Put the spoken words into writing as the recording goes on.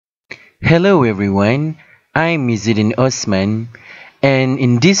Hello everyone, I'm Izidin Osman, and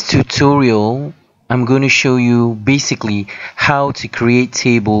in this tutorial I'm going to show you basically how to create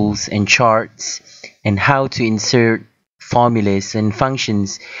tables and charts and how to insert formulas and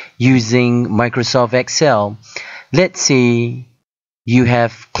functions using Microsoft Excel. Let's say you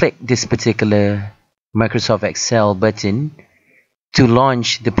have clicked this particular Microsoft Excel button to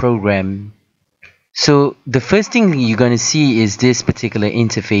launch the program. So the first thing you're going to see is this particular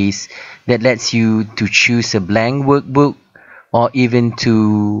interface that lets you to choose a blank workbook or even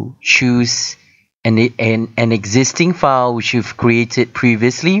to choose an existing file which you've created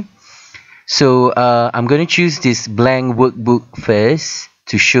previously. So I'm going to choose this blank workbook first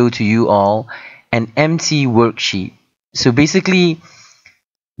to show to you all an empty worksheet. So basically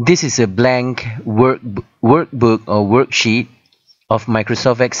this is a blank workbook or worksheet of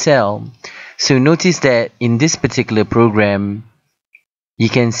Microsoft Excel. So notice that in this particular program, you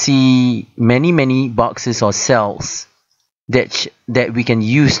can see many boxes or cells that we can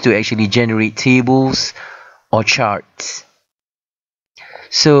use to actually generate tables or charts.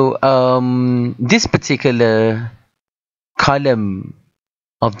 So this particular column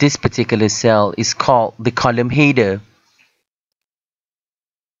of this particular cell is called the column header.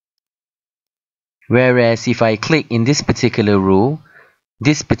 Whereas if I click in this particular row,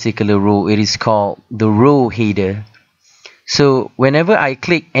 it is called the row header. So whenever I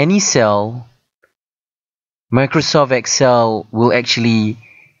click any cell, Microsoft Excel will actually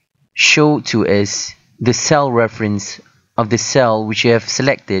show to us the cell reference of the cell which you have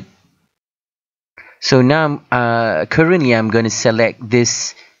selected. So now currently I'm going to select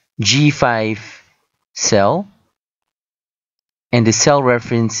this G5 cell, and the cell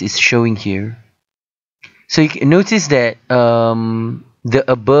reference is showing here. So you can notice that the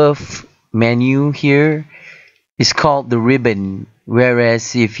above menu here is called the ribbon,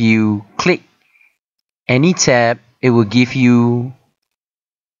 whereas if you click any tab, it will give you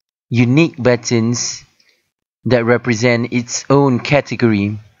unique buttons that represent its own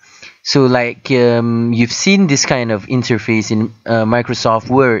category. So like you've seen this kind of interface in Microsoft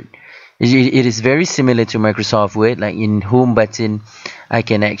Word. It is very similar to Microsoft Word. Like in home button, I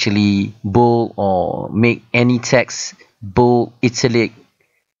can actually bold or make any text bold, italic,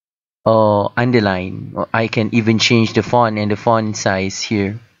 or underline, or I can even change the font and the font size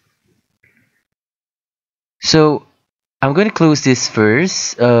here. So I'm going to close this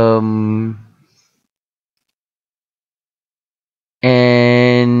first and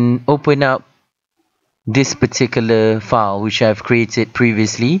open up this particular file which I've created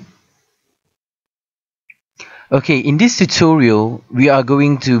previously. Okay, in this tutorial we are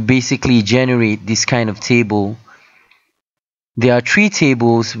going to basically generate this kind of table. There are three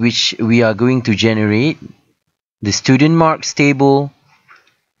tables which we are going to generate: the student marks table,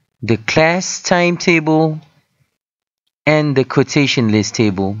 the class time table, and the quotation list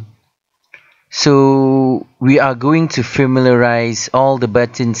table. So we are going to familiarize all the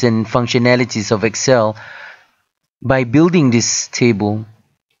buttons and functionalities of Excel by building this table.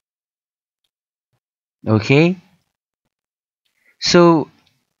 Okay, so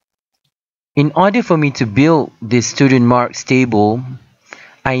in order for me to build this student marks table,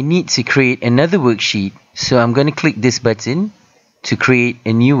 I need to create another worksheet. So I'm going to click this button to create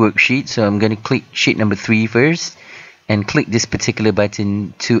a new worksheet. So I'm going to click sheet number 3 first and click this particular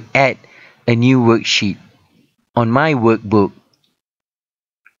button to add a new worksheet on my workbook.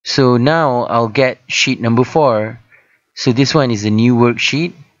 So now I'll get sheet number 4. So this one is a new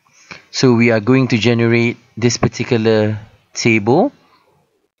worksheet. So we are going to generate this particular table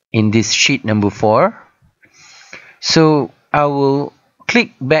in this sheet number 4. So I will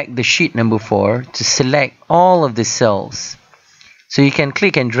click back the sheet number 4 to select all of the cells. So you can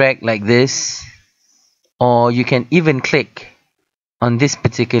click and drag like this, or you can even click on this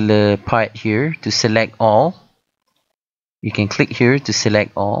particular part here to select all. You can click here to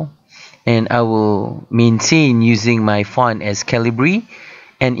select all, and I will maintain using my font as Calibri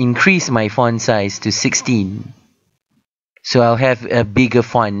and increase my font size to 16. So I'll have a bigger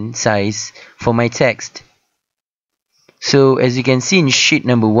font size for my text. So as you can see in sheet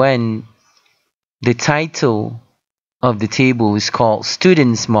number 1, the title of the table is called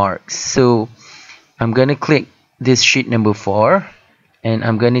Students Marks. So I'm going to click this sheet number 4 and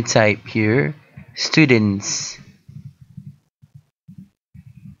I'm going to type here Students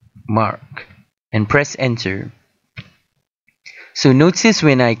Mark and press enter. So notice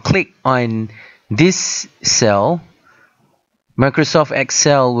when I click on this cell, Microsoft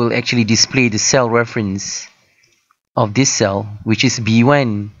Excel will actually display the cell reference of this cell, which is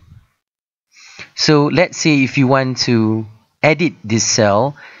B1. So let's say if you want to edit this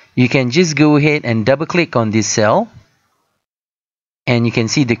cell, you can just go ahead and double click on this cell, and you can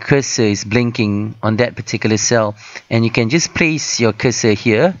see the cursor is blinking on that particular cell, and you can just place your cursor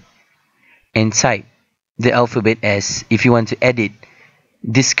here and type the alphabet S if you want to edit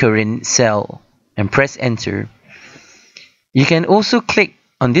this current cell, and press enter. You can also click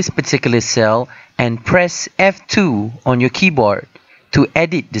on this particular cell and press F2 on your keyboard to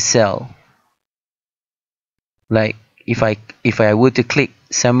edit the cell. Like if I were to click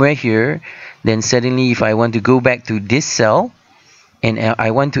somewhere here, then suddenly if I want to go back to this cell and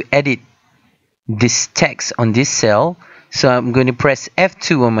I want to edit this text on this cell, so I'm going to press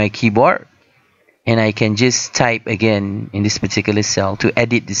F2 on my keyboard, and I can just type again in this particular cell to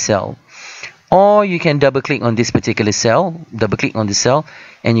edit the cell. Or you can double click on this particular cell, double click on the cell,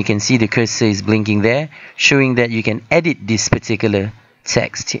 and you can see the cursor is blinking there, showing that you can edit this particular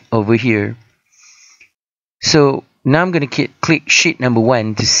text over here. So now I'm going to click sheet number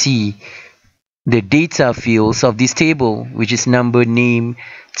 1 to see the data fields of this table, which is number, name,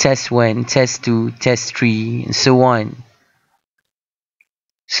 test 1, test 2, test 3, and so on.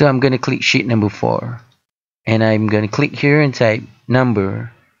 So I'm going to click sheet number 4, and I'm going to click here and type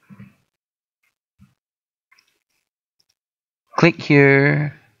number. Click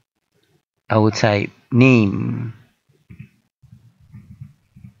here, I will type name.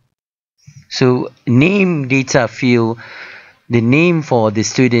 So name data field, the name for the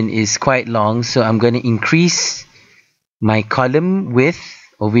student is quite long, so I'm going to increase my column width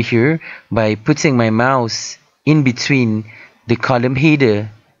over here by putting my mouse in between the column header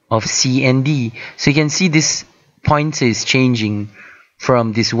of C and D. So you can see this pointer is changing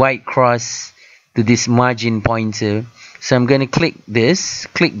from this white cross to this margin pointer. So I'm going to click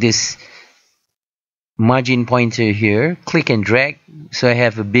this margin pointer here, click and drag, so I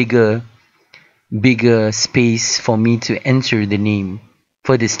have a bigger space for me to enter the name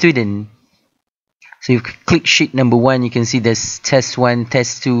for the student. So you click sheet number 1, you can see there's test 1,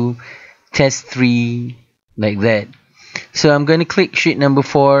 test 2, test 3, like that. So I'm going to click sheet number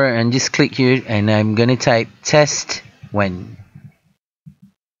 4 and just click here, and I'm going to type test 1.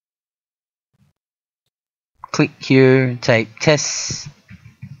 Click here, type test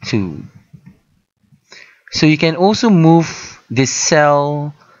 2. So you can also move this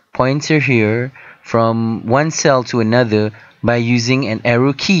cell pointer here from one cell to another by using an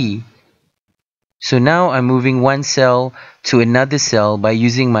arrow key. So now I'm moving one cell to another cell by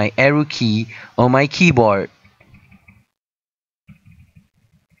using my arrow key on my keyboard.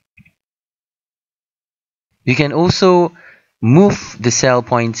 You can also move the cell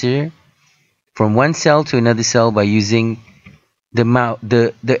pointer from one cell to another cell by using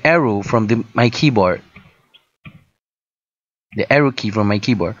the arrow from my keyboard. The arrow key from my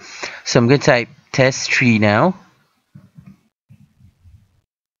keyboard. So I'm going to type test 3 now.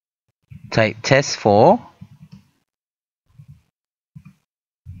 Type test 4.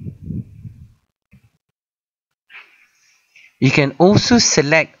 You can also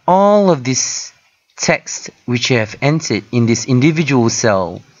select all of this text which you have entered in this individual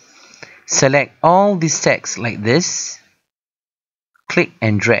cell. Select all this text like this. Click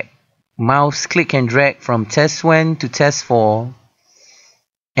and drag. Mouse click and drag from test 1 to test 4,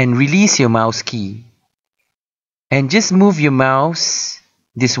 and release your mouse key. And just move your mouse,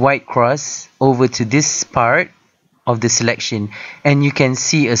 this white cross, over to this part of the selection, and you can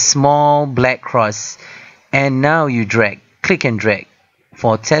see a small black cross. And now you drag, click and drag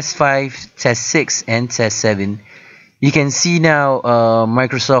for test 5, test 6, and test 7. You can see now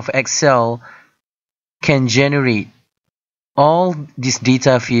Microsoft Excel can generate all these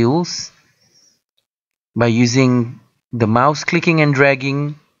data fields by using the mouse clicking and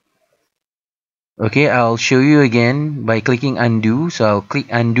dragging. Okay, I'll show you again by clicking undo. So I'll click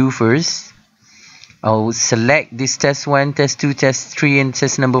undo first. I'll select this test 1, test 2, test 3, and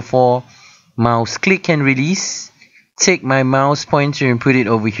test number 4. Mouse click and release. Take my mouse pointer and put it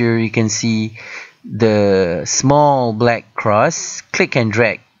over here. You can see the small black cross. Click and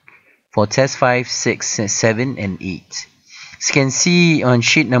drag for test 5, 6, 7, and 8. As you can see on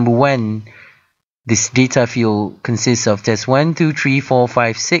sheet number 1, this data field consists of test 1, 2, 3, 4,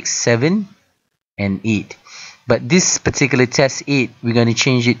 5, 6, 7, and 8. But this particular test 8, we're going to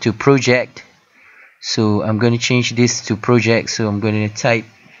change it to project. So I'm going to change this to project. So I'm going to type,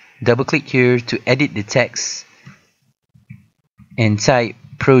 double click here to edit the text, and type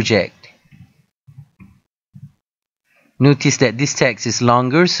project. Notice that this text is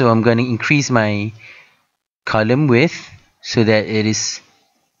longer, so I'm going to increase my column width so that it is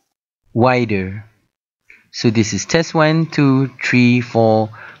wider. So this is test 1, 2, 3, 4,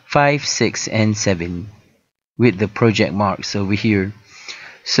 5, 6, and 7 with the project marks over here.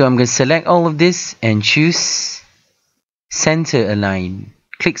 So I'm going to select all of this and choose center align.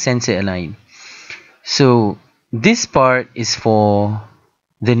 Click center align. So this part is for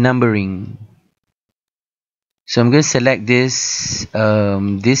the numbering. So I'm going to select this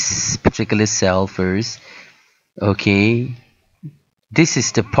this particular cell first. Okay, this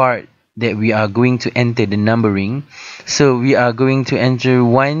is the part that we are going to enter the numbering. So we are going to enter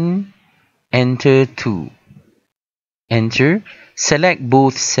 1, enter 2, enter, select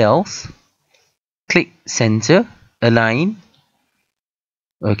both cells, click center align.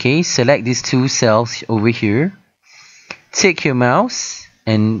 Okay, select these 2 cells over here, take your mouse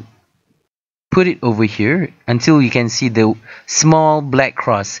and put it over here until you can see the small black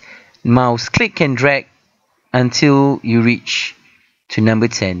cross. Mouse click and drag until you reach to number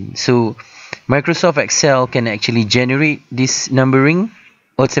 10. So Microsoft Excel can actually generate this numbering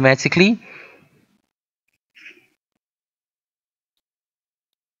automatically.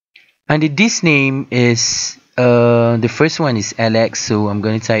 And this name is the first one is Alex, so I'm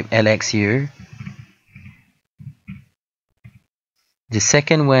going to type Alex here. The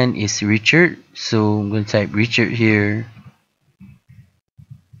second one is Richard, so I'm going to type Richard here.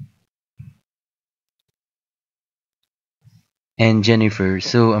 And Jennifer,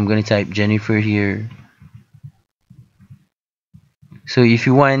 so I'm going to type Jennifer here. So if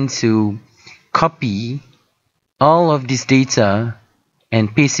you want to copy all of this data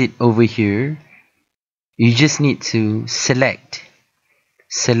and paste it over here, you just need to select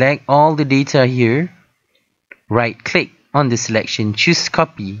all the data here, right click on the selection, choose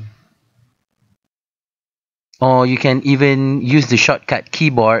copy, or you can even use the shortcut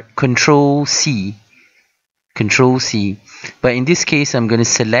keyboard Control C, but in this case I'm going to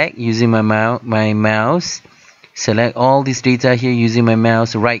select using my mouse, select all this data here using my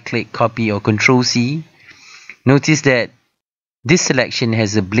mouse, right click, copy, or Control C. Notice that this selection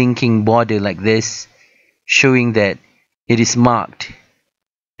has a blinking border like this, showing that it is marked.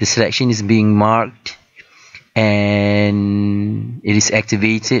 The selection is being marked and it is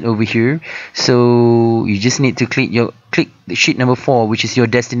activated over here. So you just need to click the sheet number 4, which is your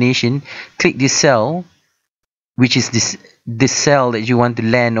destination. Click this cell, which is this cell that you want to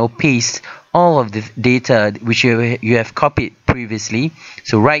land or paste all of the data which you have copied previously.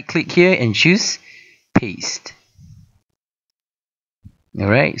 So right click here and choose paste.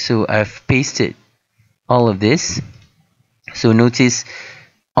 Alright, so I've pasted all of this. So notice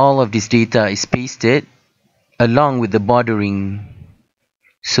all of this data is pasted along with the bordering.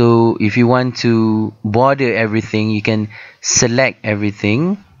 So if you want to border everything, you can select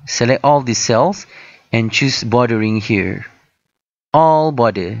everything, select all these cells and choose bordering here, all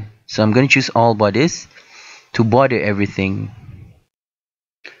border. So I'm going to choose all borders to border everything.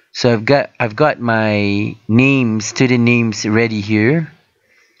 So I've got my names, student names ready here.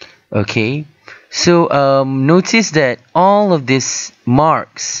 Okay, so notice that all of these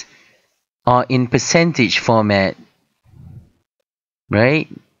marks are in percentage format, right?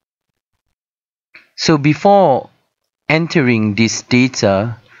 So before entering this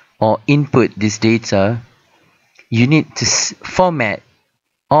data or input this data, you need to format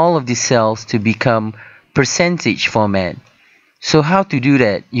all of these cells to become percentage format. So how to do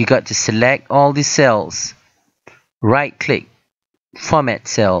that? You got to select all these cells, right click, format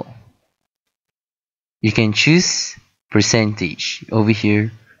cell. You can choose percentage over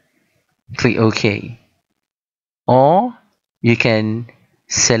here, click OK. Or you can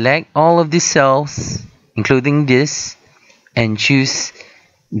select all of these cells, including this, and choose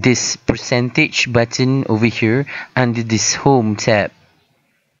this percentage button over here under this home tab.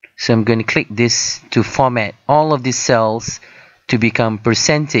 So I'm going to click this to format all of these cells to become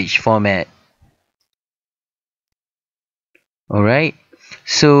percentage format. Alright,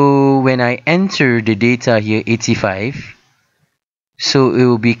 so when I enter the data here, 85, so it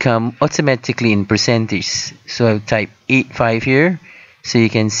will become automatically in percentage. So I'll type 85 here, so you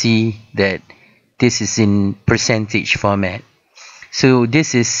can see that this is in percentage format. So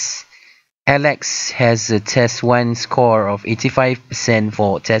this is Alex has a test 1 score of 85%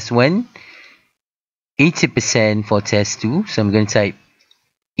 for test 1, 80% for test 2. So I'm going to type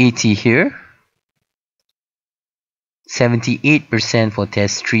 80 here, 78% for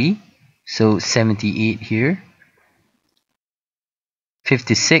test 3, so 78 here,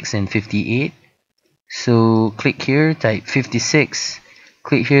 56 and 58. So click here, type 56,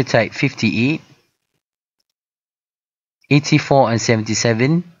 click here, type 58, 84 and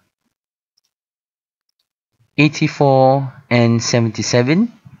 77, 84 and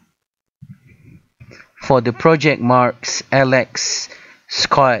 77. For the project marks, Alex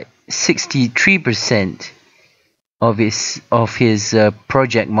scored 63%. his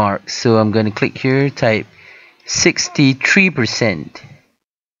project mark. So I'm going to click here, type 63%.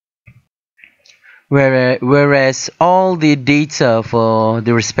 Whereas all the data for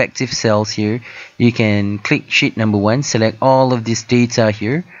the respective cells here, you can click sheet number 1, select all of this data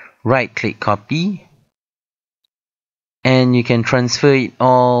here, right click copy, and you can transfer it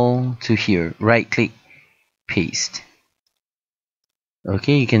all to here, right click paste.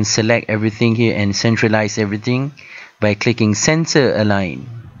 Okay, you can select everything here and centralize everything by clicking center align.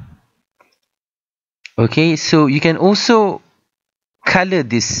 Okay, so you can also color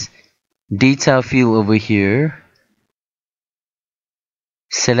this data field over here.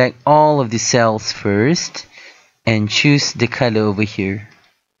 Select all of the cells first and choose the color over here.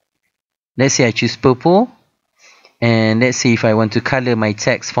 Let's say I choose purple, and let's say if I want to color my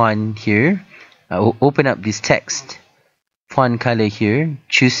text font here, I will open up this text font color here,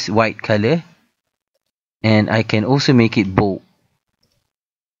 choose white color, and I can also make it bold.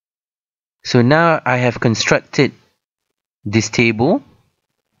 So now I have constructed this table.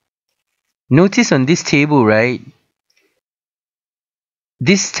 Notice on this table, right,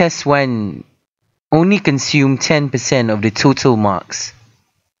 this test 1 only consumed 10% of the total marks.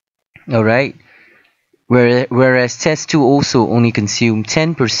 Alright, whereas test 2 also only consumed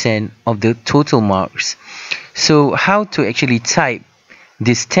 10% of the total marks. So how to actually type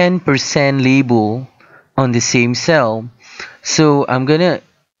this 10% label on the same cell? So I'm gonna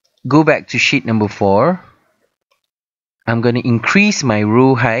go back to sheet number 4. I'm gonna increase my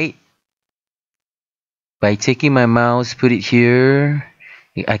row height by taking my mouse, put it here.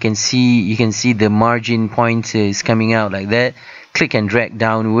 You can see the margin pointer is coming out like that. Click and drag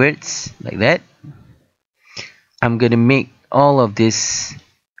downwards like that. I'm going to make all of this,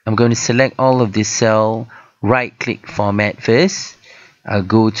 I'm going to select all of this cell, right click format first. I'll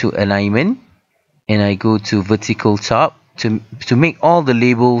go to alignment and I go to vertical top to make all the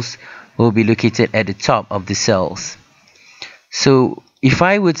labels will be located at the top of the cells. So if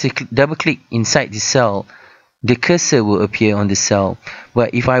I were to double click inside the cell, the cursor will appear on the cell.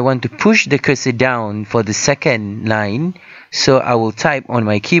 But if I want to push the cursor down for the second line, so I will type on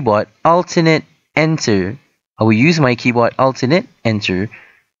my keyboard alternate enter. I will use my keyboard alternate enter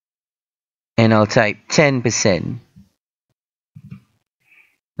and I'll type 10%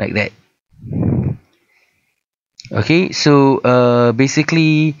 like that. Okay, so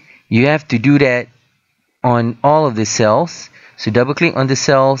basically you have to do that on all of the cells. So double click on the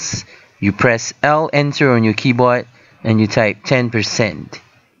cells, you press L enter on your keyboard and you type 10%.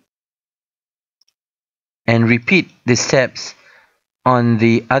 And repeat the steps on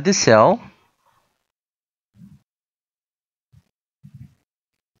the other cell.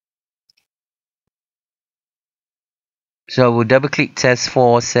 So I will double click test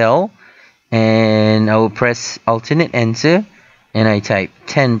 4 cell and I will press alternate enter and I type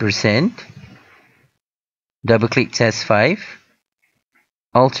 10%. Double click test 5,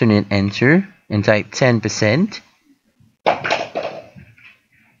 alternate enter and type 10%.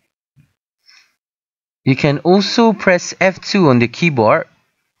 You can also press F2 on the keyboard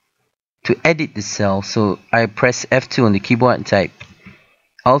to edit the cell. So I press F2 on the keyboard and type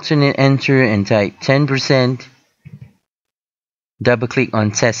alternate enter and type 10%. Double click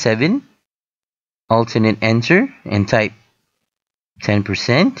on test 7, alternate enter and type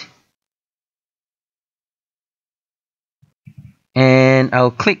 10%. And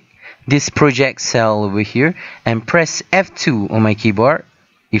I'll click this project cell over here and press F2 on my keyboard.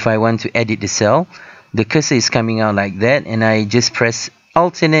 If I want to edit the cell, the cursor is coming out like that and I just press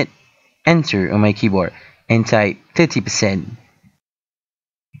alternate enter on my keyboard and type 30%.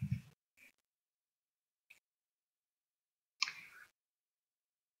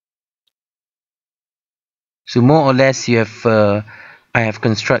 So more or less you have I have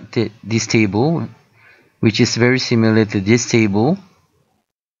constructed this table which is very similar to this table.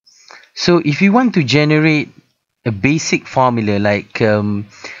 So if you want to generate a basic formula, like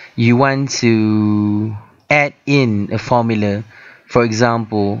you want to add in a formula, for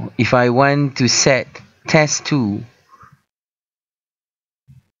example, if I want to set test 2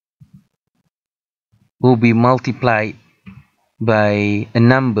 will be multiplied by a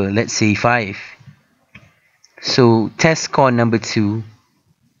number, let's say 5. So test score number 2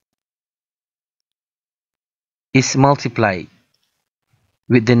 is multiplied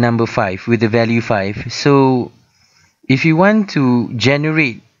with the number 5, with the value 5. So if you want to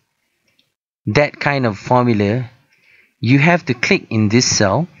generate that kind of formula, you have to click in this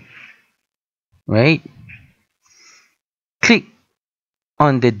cell, right? Click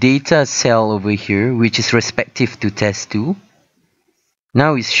on the data cell over here, which is respective to test 2.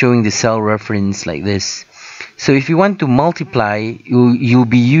 Now it's showing the cell reference like this. So if you want to multiply, you'll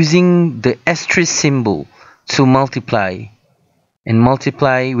be using the asterisk symbol to multiply, and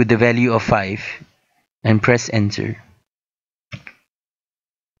multiply with the value of 5 and press enter.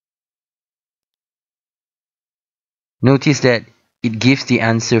 Notice that it gives the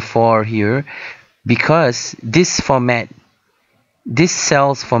answer 4 here, because this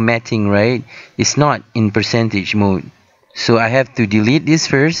cell's formatting, right, is not in percentage mode. So I have to delete this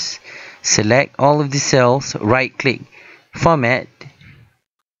first, select all of the cells, right click, format,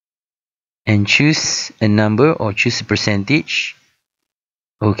 and choose a number or choose a percentage.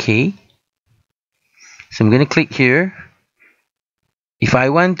 Okay. So I'm going to click here. If I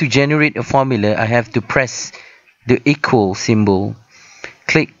want to generate a formula, I have to press the equal symbol,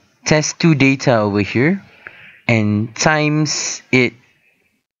 click test2 data over here, and times it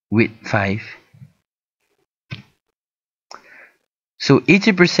with 5. So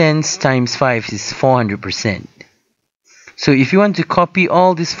 80% times 5 is 400%. So if you want to copy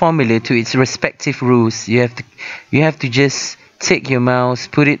all this formula to its respective rows, you have to just take your mouse,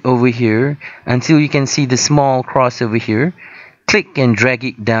 put it over here until you can see the small cross over here. Click and drag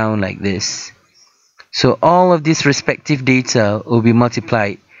it down like this. So all of this respective data will be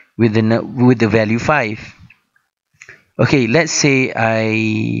multiplied with the value 5. Okay, let's say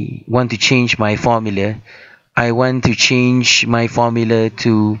I want to change my formula. I want to change my formula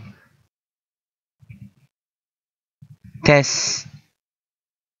to test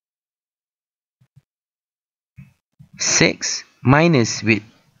 6 minus with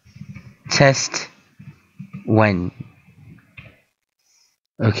test 1.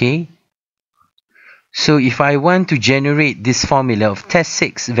 Okay. So if I want to generate this formula of test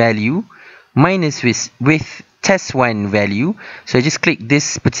 6 value minus with test 1 value, so I just click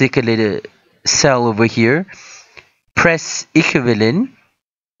this particular cell over here, press equivalent,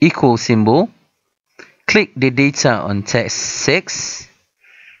 equal symbol, click the data on test 6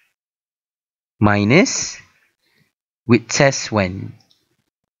 minus with test 1.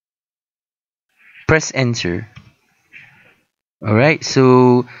 Press enter. Alright,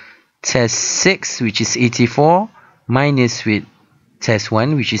 so test 6, which is 84, minus with test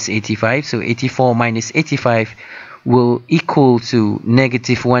 1, which is 85. So 84 minus 85 will equal to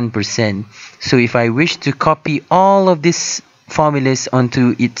negative 1%. So if I wish to copy all of these formulas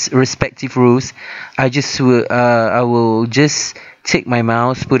onto its respective rows, I will just take my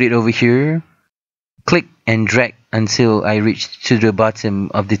mouse, put it over here, click and drag until I reach to the bottom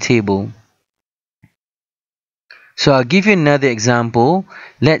of the table. So I'll give you another example.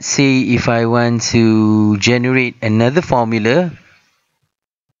 Let's say if I want to generate another formula,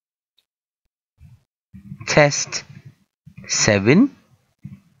 test 7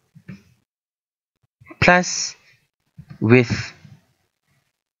 plus with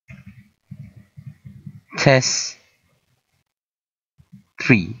test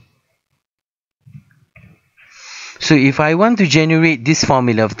 3. So if I want to generate this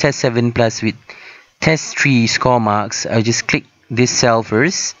formula of test 7 plus with test 3 score marks, I'll just click this cell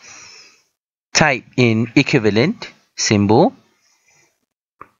first, type in equivalent symbol,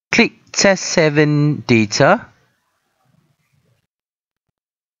 click test 7 data,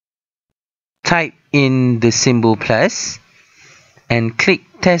 type in the symbol plus, and click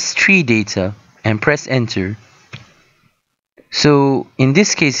test 3 data and press enter. So in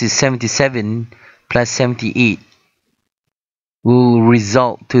this case is 77 plus 78 will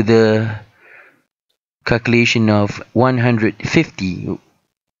result to the calculation of 150.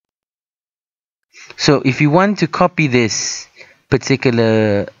 So if you want to copy this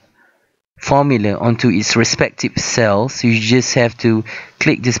particular formula onto its respective cells, you just have to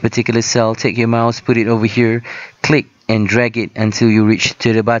click this particular cell, take your mouse, put it over here, click and drag it until you reach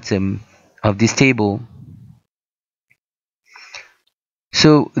to the bottom of this table.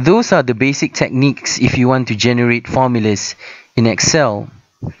 So those are the basic techniques if you want to generate formulas in Excel.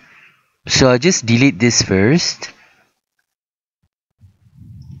 So I'll just delete this first.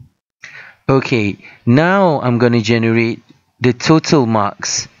 Okay, now I'm going to generate the total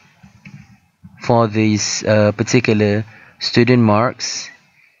marks for these particular student marks.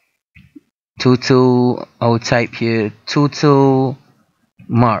 Total, I'll type here total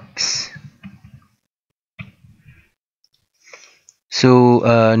marks.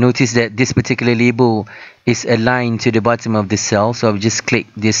 So notice that this particular label is aligned to the bottom of the cell. So I'll just click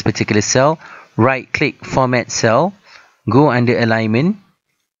this particular cell, right click format cell, go under alignment,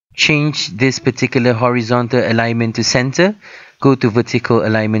 change this particular horizontal alignment to center, go to vertical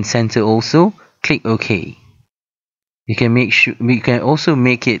alignment center also, click OK. You can also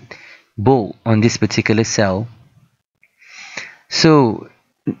make it bold on this particular cell. So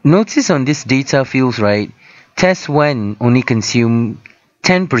notice on this data fields, right, Test 1 only consumed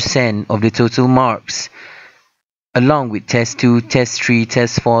 10% of the total marks, along with Test 2, Test 3,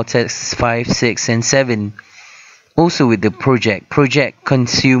 Test 4, Test 5, 6, and 7. Also with the project. Project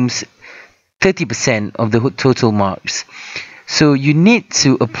consumes 30% of the total marks. So you need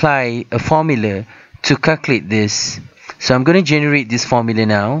to apply a formula to calculate this. So I'm going to generate this formula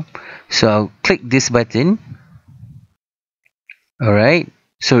now. So I'll click this button. Alright,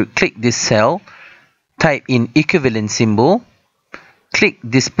 so click this cell, type in equivalent symbol, click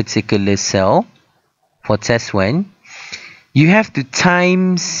this particular cell for test 1. You have to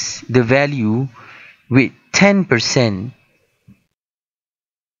times the value with 10%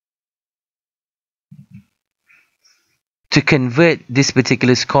 to convert this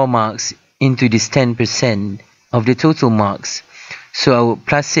particular score marks into this 10% of the total marks. So I will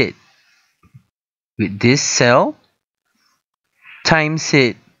plus it with this cell, times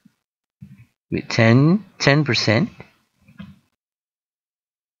it with 10%,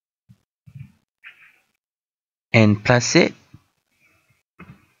 and plus it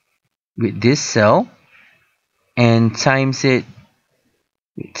with this cell, and times it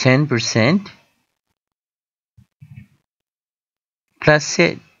with 10%, plus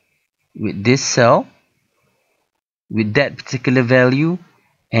it with this cell with that particular value,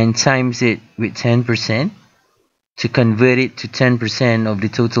 and times it with 10% to convert it to 10% of the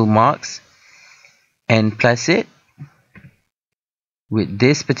total marks, and plus it with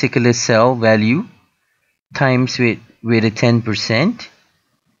this particular cell value, times with a 10%,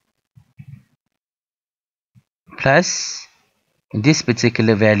 plus this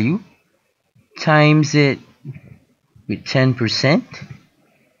particular value, times it with 10%,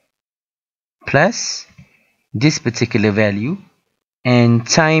 plus this particular value, and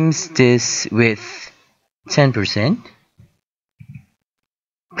times this with 10%,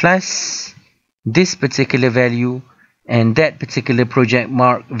 plus this particular value, and that particular project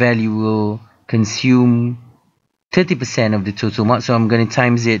mark value will consume 30% of the total mark. So I'm going to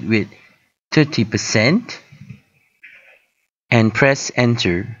times it with 30% and press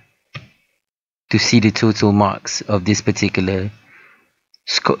enter to see the total marks of this particular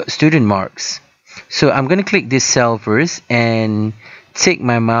student marks. So I'm going to click this cell first and take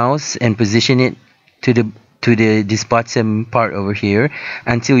my mouse and position it to this bottom part over here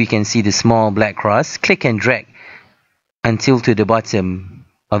until you can see the small black cross. Click and drag until to the bottom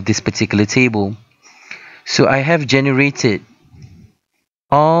of this particular table. So I have generated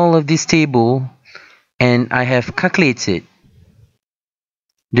all of this table and I have calculated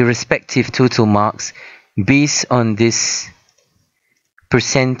the respective total marks based on this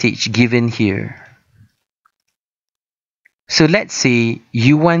percentage given here. So let's say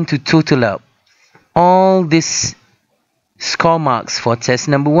you want to total up all these score marks for test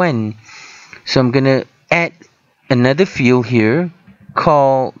number 1. So I'm going to add another field here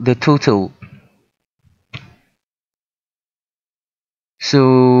called the total.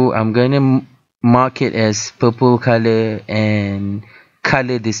 So I'm going to mark it as purple color and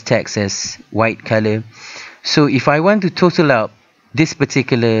color this text as white color. So if I want to total up this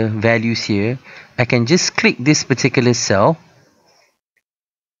particular values here, I can just click this particular cell,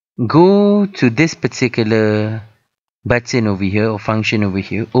 go to this particular button over here or function over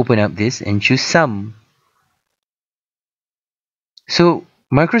here, open up this and choose sum. So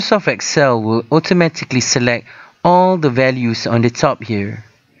Microsoft Excel will automatically select all the values on the top here.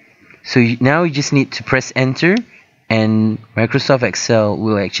 So now you just need to press enter and Microsoft Excel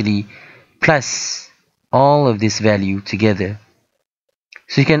will actually plus all of this value together.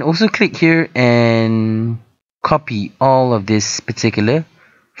 So you can also click here and copy all of this particular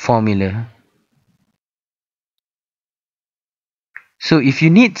formula. So if you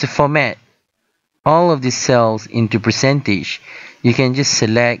need to format all of these cells into percentage, you can just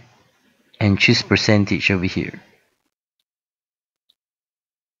select and choose percentage over here.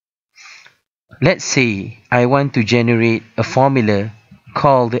 Let's say I want to generate a formula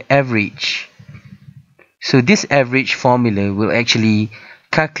called the average. So this average formula will actually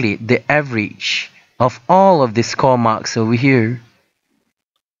calculate the average of all of the score marks over here.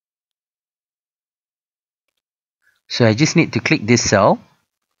 So I just need to click this cell,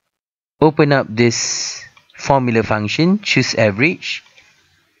 open up this formula function, choose average,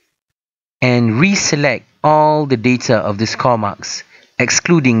 and reselect all the data of the score marks,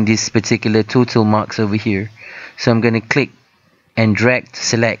 excluding this particular total marks over here. So I'm going to click and drag to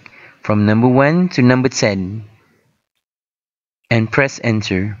select from number 1 to number 10 and press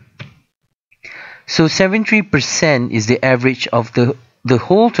enter. So 73% is the average of the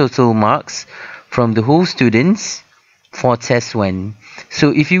whole total marks from the whole students for test 1.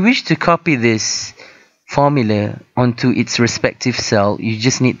 So if you wish to copy this formula onto its respective cell, you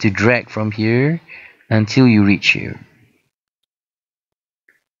just need to drag from here until you reach here.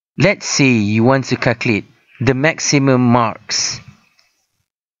 Let's say you want to calculate the maximum marks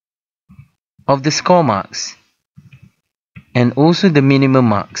of the score marks and also the minimum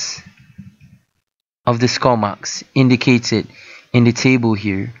marks of the score marks indicated in the table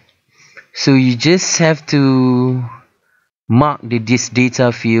here. So you just have to mark this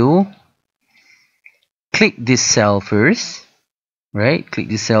data field, click this cell first, right? Click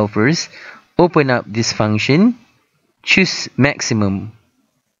this cell first, open up this function, choose maximum,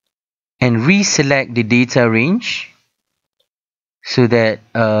 and reselect the data range so that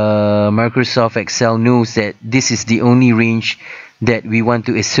Microsoft Excel knows that this is the only range that we want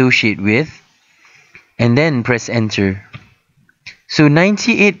to associate with, and then press enter. So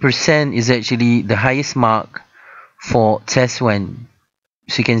 98% is actually the highest mark for test 1.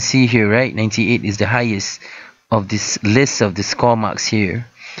 So you can see here, right? 98 is the highest of this list of the score marks here.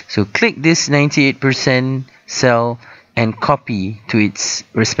 So click this 98% cell and copy to its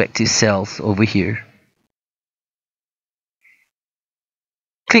respective cells over here.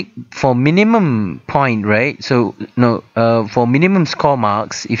 Click for minimum point, right? So no, for minimum score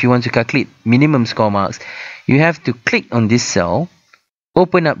marks, if you want to calculate minimum score marks, you have to click on this cell,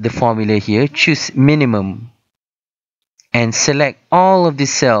 open up the formula here, choose minimum, and select all of the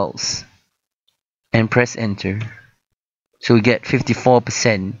cells and press enter. So we get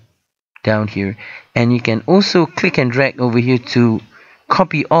 54% down here. And you can also click and drag over here to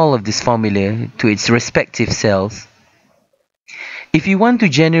copy all of this formula to its respective cells. If you want to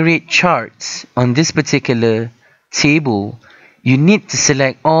generate charts on this particular table, you need to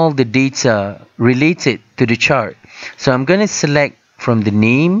select all the data related to the chart. So I'm going to select from the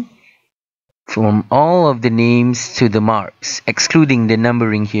name, from all of the names to the marks, excluding the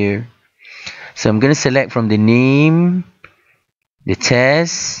numbering here. So I'm going to select from the name, the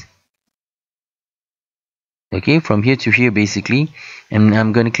test, okay, from here to here basically, and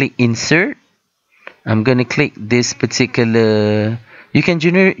I'm going to click insert. I'm going to click this particular, you can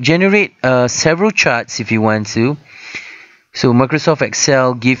generate several charts if you want to. So Microsoft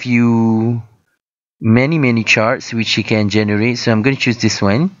Excel give you many charts which you can generate. So I'm going to choose this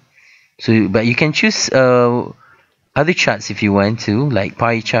one. So, but you can choose other charts if you want to, like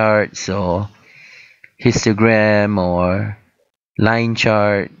pie charts or histogram or line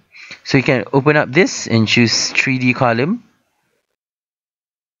chart. So you can open up this and choose 3D column.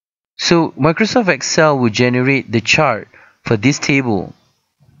 So Microsoft Excel will generate the chart for this table.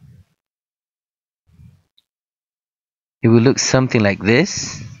 It will look something like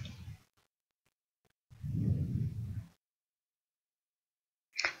this.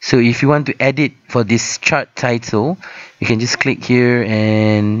 So if you want to edit for this chart title, you can just click here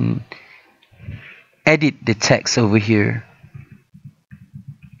and edit the text over here.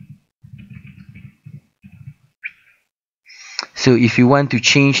 So if you want to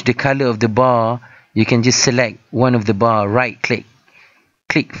change the color of the bar, you can just select one of the bar, right click,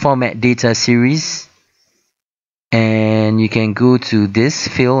 click format data series, and you can go to this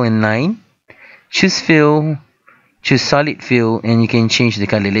fill and line, choose fill, choose solid fill, and you can change the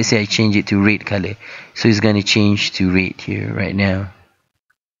color. Let's say I change it to red color, so it's going to change to red here right now.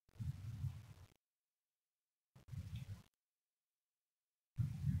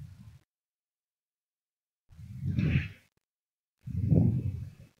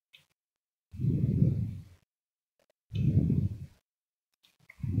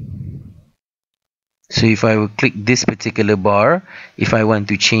 So if I will click this particular bar, if I want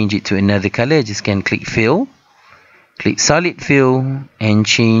to change it to another color, I just can click fill, click solid fill, and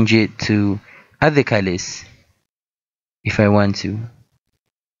change it to other colors if I want to.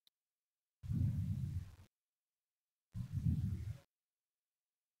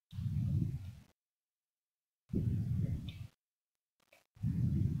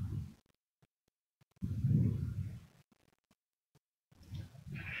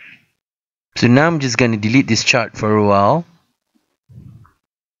 So now I'm just going to delete this chart for a while.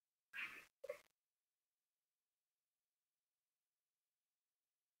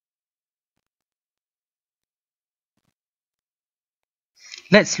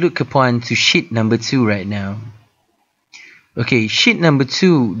 Let's look upon to sheet number 2 right now. Okay, sheet number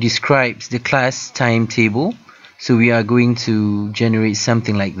 2 describes the class timetable. So we are going to generate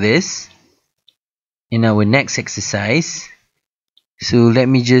something like this in our next exercise. So let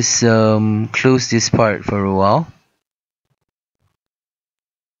me just close this part for a while.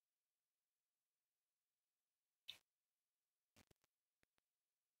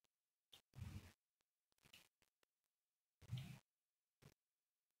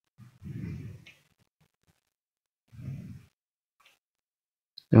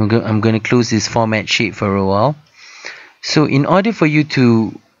 I'm going to close this format sheet for a while. So in order for you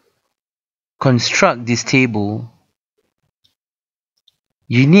to construct this table,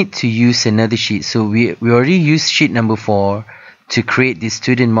 you need to use another sheet. So we already used sheet number 4 to create this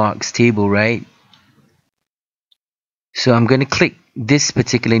student marks table, right? So I'm going to click this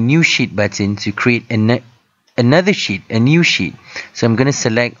particular new sheet button to create another sheet, a new sheet. So I'm going to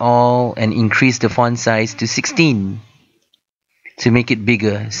select all and increase the font size to 16 to make it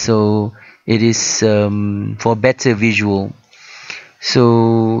bigger, so it is for better visual.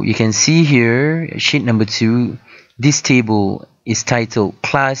 So you can see here, sheet number 2, this table is titled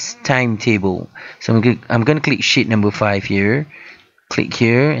class timetable. So I'm going to click sheet number 5 here, click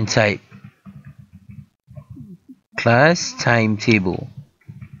here and type class timetable.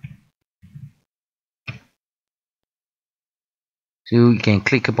 So you can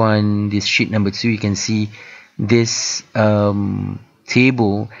click upon this sheet number 2. You can see this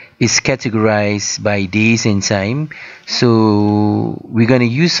table is categorized by days and time. So we're going to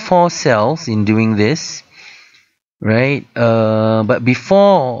use 4 cells in doing this, right? But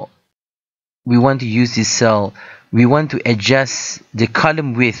before we want to use this cell, we want to adjust the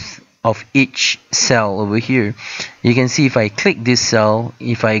column width of each cell over here. You can see if I click this cell,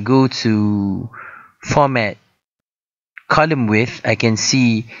 if I go to format column width, I can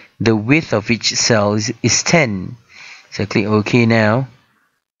see the width of each cell is 10. So click OK now.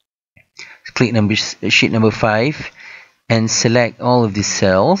 Click sheet number 5 and select all of these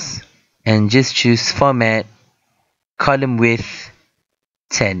cells and just choose format column width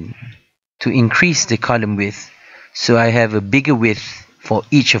 10 to increase the column width, so I have a bigger width for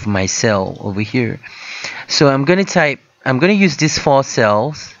each of my cell over here. So I'm going to use these 4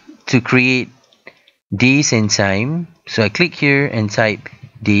 cells to create days and time. So I click here and type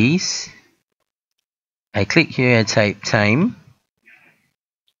days. I click here and type time.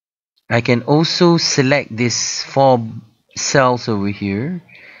 I can also select these 4 cells over here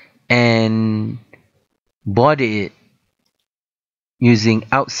and border it using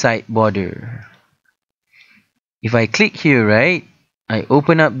outside border. If I click here, right, I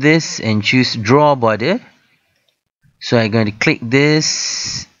open up this and choose draw border. So I'm going to click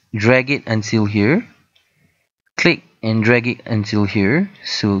this, drag it until here, click and drag it until here,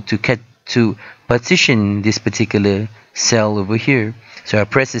 so to partition this particular cell over here. So I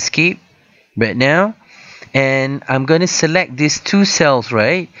press escape right now, and I'm going to select these 2 cells,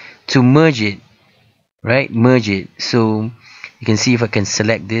 right, to merge it, right, merge it. So you can see if I can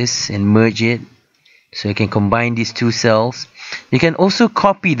select this and merge it, so I can combine these 2 cells. You can also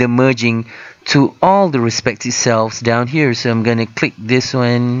copy the merging to all the respective cells down here. So I'm going to click this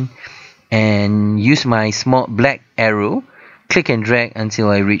one and use my small black arrow, click and drag until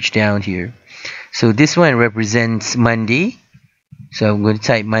I reach down here. So this one represents Monday. So I'm going to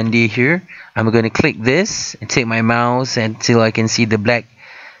type Monday here. I'm going to click this and take my mouse until I can see the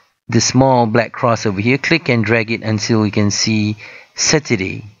small black cross over here. Click and drag it until you can see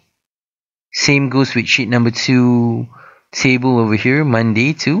Saturday. Same goes with sheet number 2 table over here,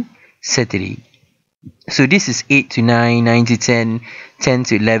 Monday to Saturday. So this is 8 to 9, 9 to 10, 10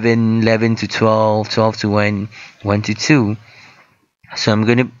 to 11, 11 to 12, 12 to 1, 1 to 2. So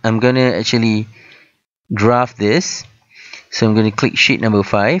I'm gonna actually draft this. So I'm going to click sheet number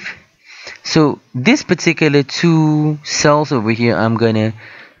 5. So this particular 2 cells over here, I'm going to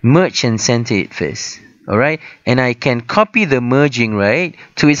merge and center it first. Alright, and I can copy the merging, right,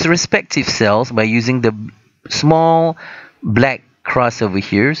 to its respective cells by using the small black cross over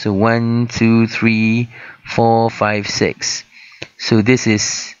here. So 1, 2, 3, 4, 5, 6. So this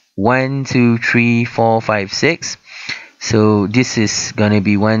is 1, 2, 3, 4, 5, 6. So this is going to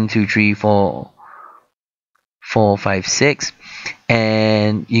be 1, 2, 3, 4, 5, 6,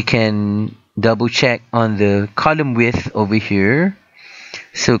 and you can double check on the column width over here.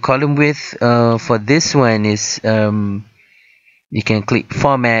 So column width for this one is you can click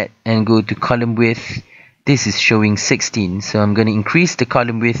format and go to column width. This is showing 16, so I'm going to increase the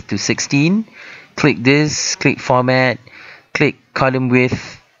column width to 16. Click this, click format, click column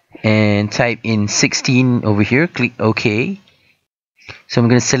width and type in 16 over here. Click OK. So I'm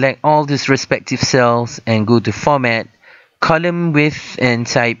going to select all these respective cells and go to format, column width, and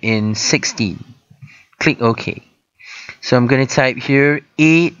type in 16. Click OK. So I'm going to type here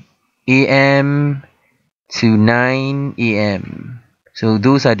 8 a.m. to 9 a.m. So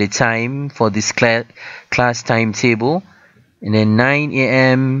those are the time for this class timetable. And then 9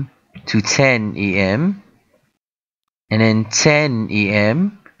 a.m. to 10 a.m. And then 10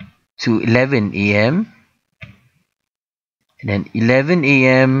 a.m. to 11 a.m. And then 11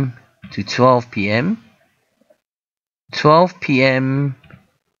 a.m. to 12 p.m. 12 p.m.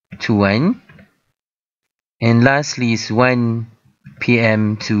 to 1. And lastly is 1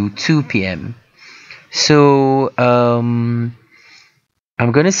 p.m. to 2 p.m. So I'm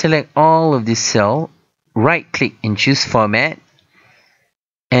going to select all of this cell, right click and choose format,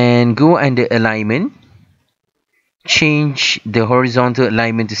 and go under alignment. Change the horizontal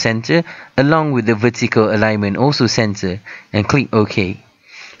alignment to center along with the vertical alignment also center, and click OK.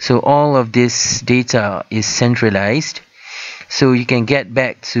 So all of this data is centralized. So you can get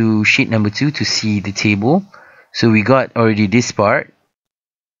back to sheet number 2 to see the table. So we got already this part.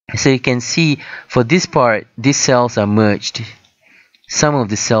 So you can see for this part, these cells are merged. Some of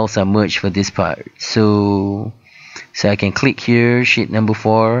the cells are merged for this part. So I can click here, sheet number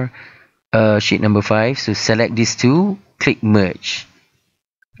 4, sheet number 5. So select these two, click merge.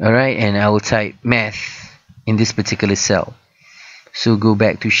 Alright, and I will type math in this particular cell. So go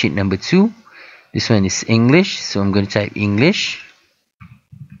back to sheet number 2. This one is English, so I'm going to type English.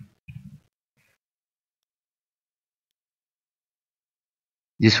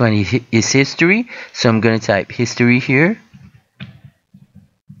 This one is history, so I'm going to type history here.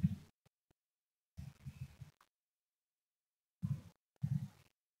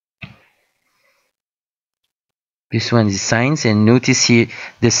 This one is science, and notice here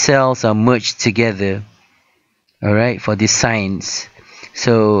the cells are merged together. Alright, for this science.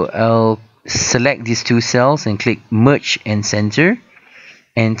 So I'll select these two cells and click merge and center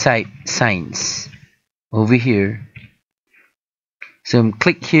and type science over here. So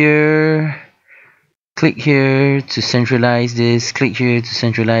click here to centralize this, click here to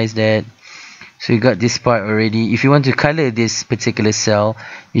centralize that. So you got this part already. If you want to color this particular cell,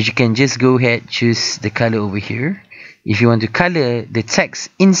 you can just go ahead, choose the color over here. If you want to color the text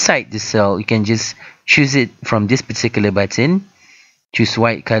inside the cell, you can just choose it from this particular button. Choose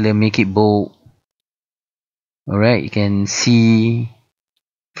white color, make it bold. Alright, you can see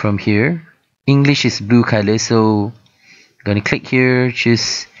from here. English is blue color, so I'm going to click here,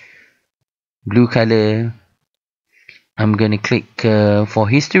 choose blue color. I'm going to click for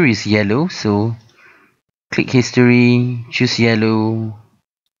history is yellow, so click history, choose yellow.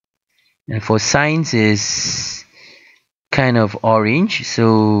 And for science is kind of orange,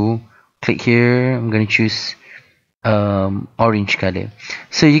 so click here. I'm going to choose orange color.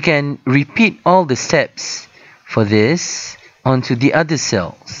 So you can repeat all the steps for this onto the other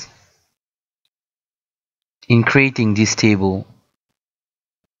cells in creating this table.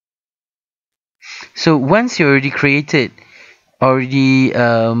 So once you already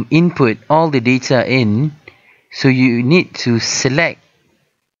input all the data in, so you need to select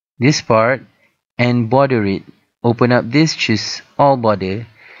this part and border it. Open up this, choose all border,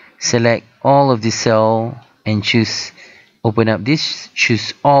 select all of the cell and choose, open up this,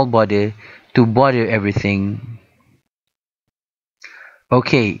 choose all border to border everything.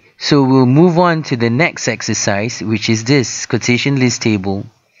 Okay, so we'll move on to the next exercise, which is this quotation list table.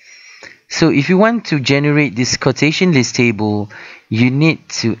 So if you want to generate this quotation list table, you need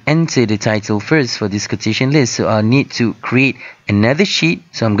to enter the title first for this quotation list. So I'll need to create another sheet.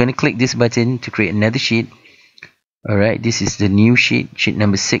 So I'm going to click this button to create another sheet. Alright, this is the new sheet, sheet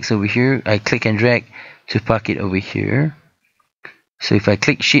number 6 over here. I click and drag to park it over here. So if I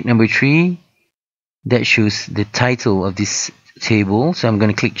click sheet number 3, that shows the title of this table. So I'm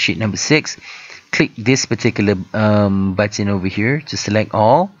going to click sheet number 6. Click this particular button over here to select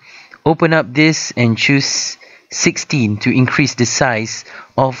all. Open up this and choose 16 to increase the size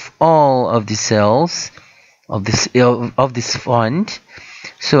of all of the cells of this font.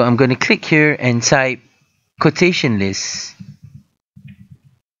 So I'm going to click here and type quotation list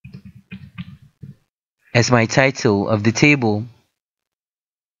as my title of the table.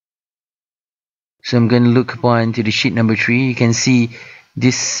 So I'm going to look upon to the sheet number 3. You can see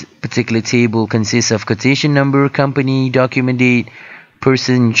this particular table consists of quotation number, company, document date,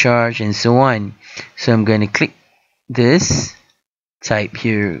 person in charge, and so on. So I'm going to click this, type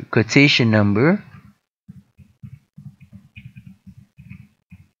here quotation number,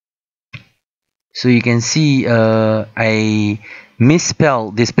 so you can see I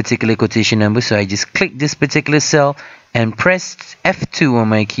misspelled this particular quotation number, so I just click this particular cell and press F2 on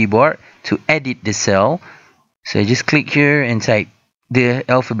my keyboard to edit the cell. So I just click here and type the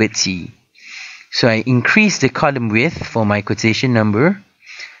alphabet T. So I increase the column width for my quotation number.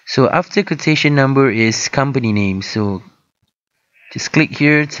 So after quotation number is company name. So just click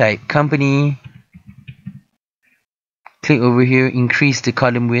here, type company, click over here, increase the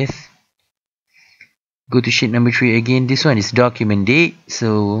column width. Go to sheet number 3 again. This one is document date.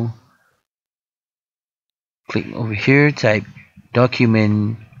 So click over here, type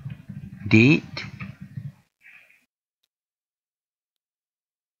document date.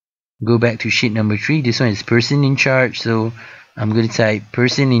 Go back to sheet number 3. This one is person in charge, so I'm going to type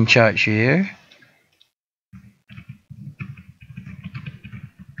person in charge here.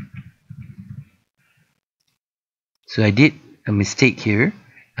 So I did a mistake here.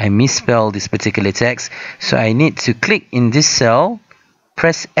 I misspelled this particular text. So I need to click in this cell,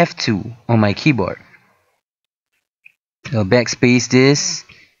 press F2 on my keyboard. I'll backspace this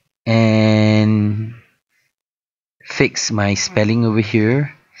and fix my spelling over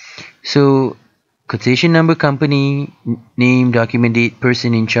here. So quotation number, company name, document date,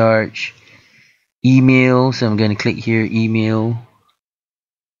 person in charge, email. So I'm going to click here, email.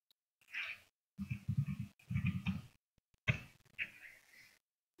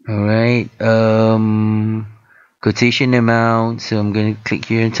 Alright, quotation amount. So I'm going to click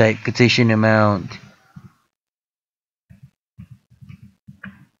here and type quotation amount.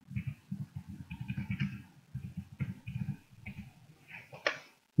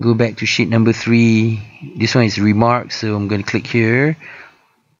 Go back to sheet number 3. This one is remarks, so I'm going to click here.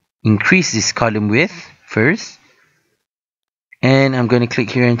 Increase this column width first. And I'm going to click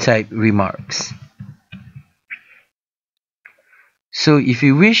here and type remarks. So if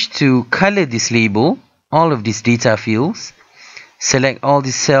you wish to color this label, all of these data fields, select all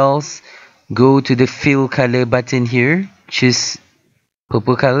the cells, go to the fill color button here, choose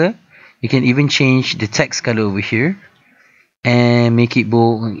purple color. You can even change the text color over here and make it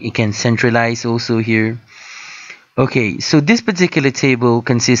bold. It can centralize also here. Okay, so this particular table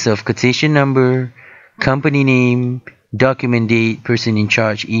consists of quotation number, company name, document date, person in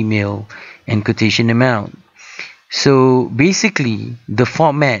charge, email, and quotation amount. So basically the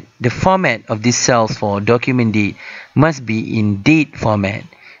format of these cells for document date must be in date format.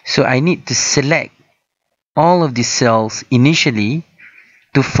 So I need to select all of these cells initially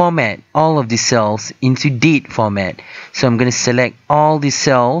to format all of these cells into date format. So I'm going to select all these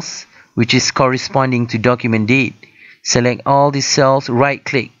cells which is corresponding to document date. Select all these cells, right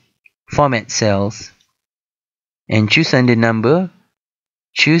click, format cells, and choose under number,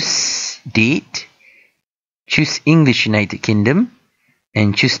 choose date, choose English United Kingdom,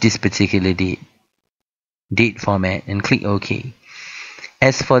 and choose this particular date format, and click OK.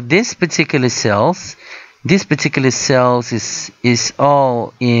 As for this particular cells is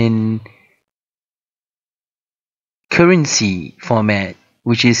all in currency format,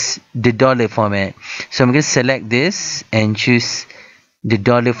 which is the dollar format. So I'm going to select this and choose the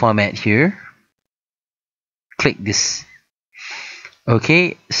dollar format here. Click this.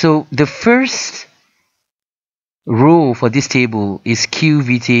 Okay, so the first row for this table is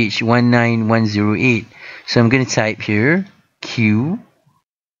QVTH 19108. So I'm going to type here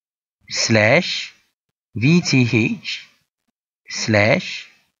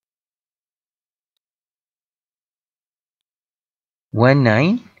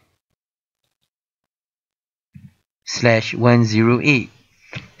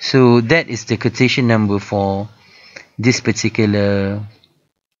So that is the quotation number for this particular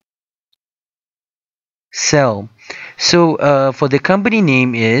cell. So for the company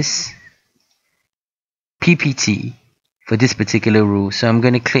name is PPT for this particular row. So I'm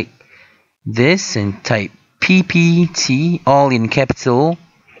going to click this and type PPT all in capital,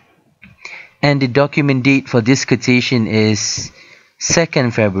 and the document date for this quotation is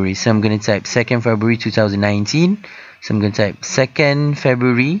 2nd February. So I'm going to type 2nd February 2019. So I'm going to type 2nd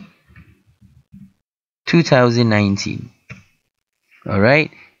February 2019.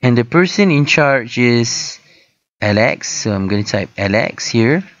 Alright, and the person in charge is Alex. So I'm going to type Alex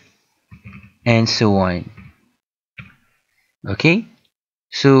here, and so on. Okay,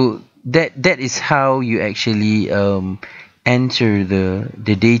 so that is how you actually enter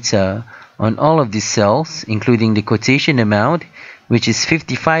the data on all of these cells, including the quotation amount, which is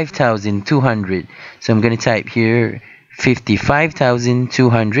 55,200. So I'm going to type here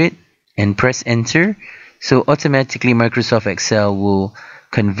 55,200 and press enter. So automatically Microsoft Excel will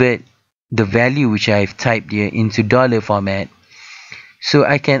convert the value which I've typed here into dollar format. So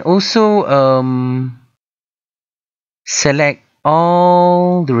I can also select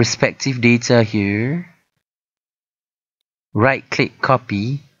all the respective data here, right click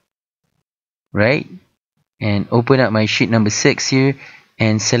copy, right, and open up my sheet number 6 here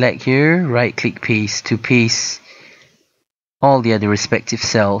and select here, right click paste to paste all the other respective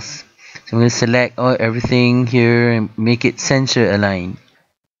cells. So I'm going to select everything here and make it center aligned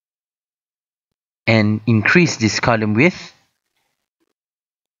and increase this column width,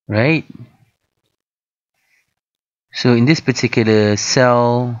 right? So in this particular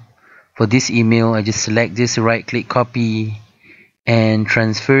cell for this email, I just select this, right click copy and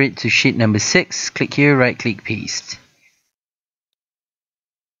transfer it to sheet number 6. Click here, right click paste.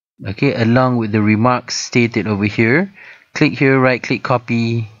 Okay, along with the remarks stated over here. Click here, right click,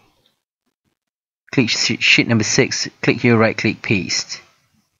 copy. Click sheet number 6, click here, right click, paste.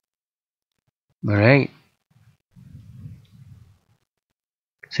 Alright.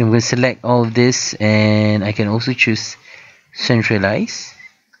 So I'm going to select all of this, and I can also choose centralize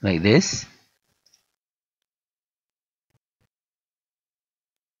like this.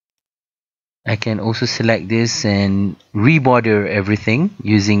 I can also select this and reborder everything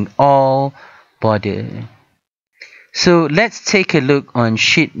using all border. So let's take a look on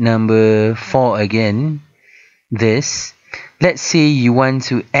sheet number 4 again. This. Let's say you want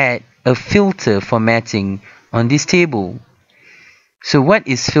to add a filter formatting on this table. So what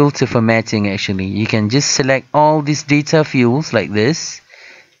is filter formatting actually? You can just select all these data fields like this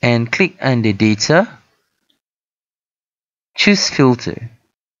and click under data. Choose filter.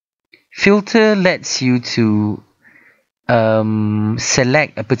 Filter lets you to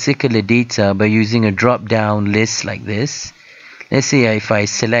select a particular data by using a drop down list like this. Let's say if I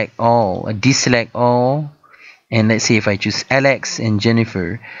select all, deselect all, and let's say if I choose Alex and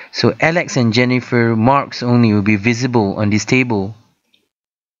Jennifer. So Alex and Jennifer marks only will be visible on this table.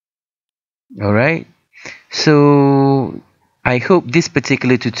 Alright, so I hope this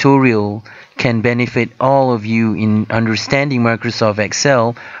particular tutorial can benefit all of you in understanding Microsoft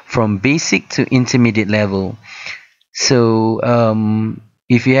Excel from basic to intermediate level. So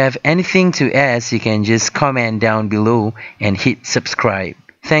if you have anything to ask, you can just comment down below and hit subscribe.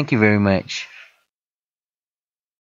 Thank you very much.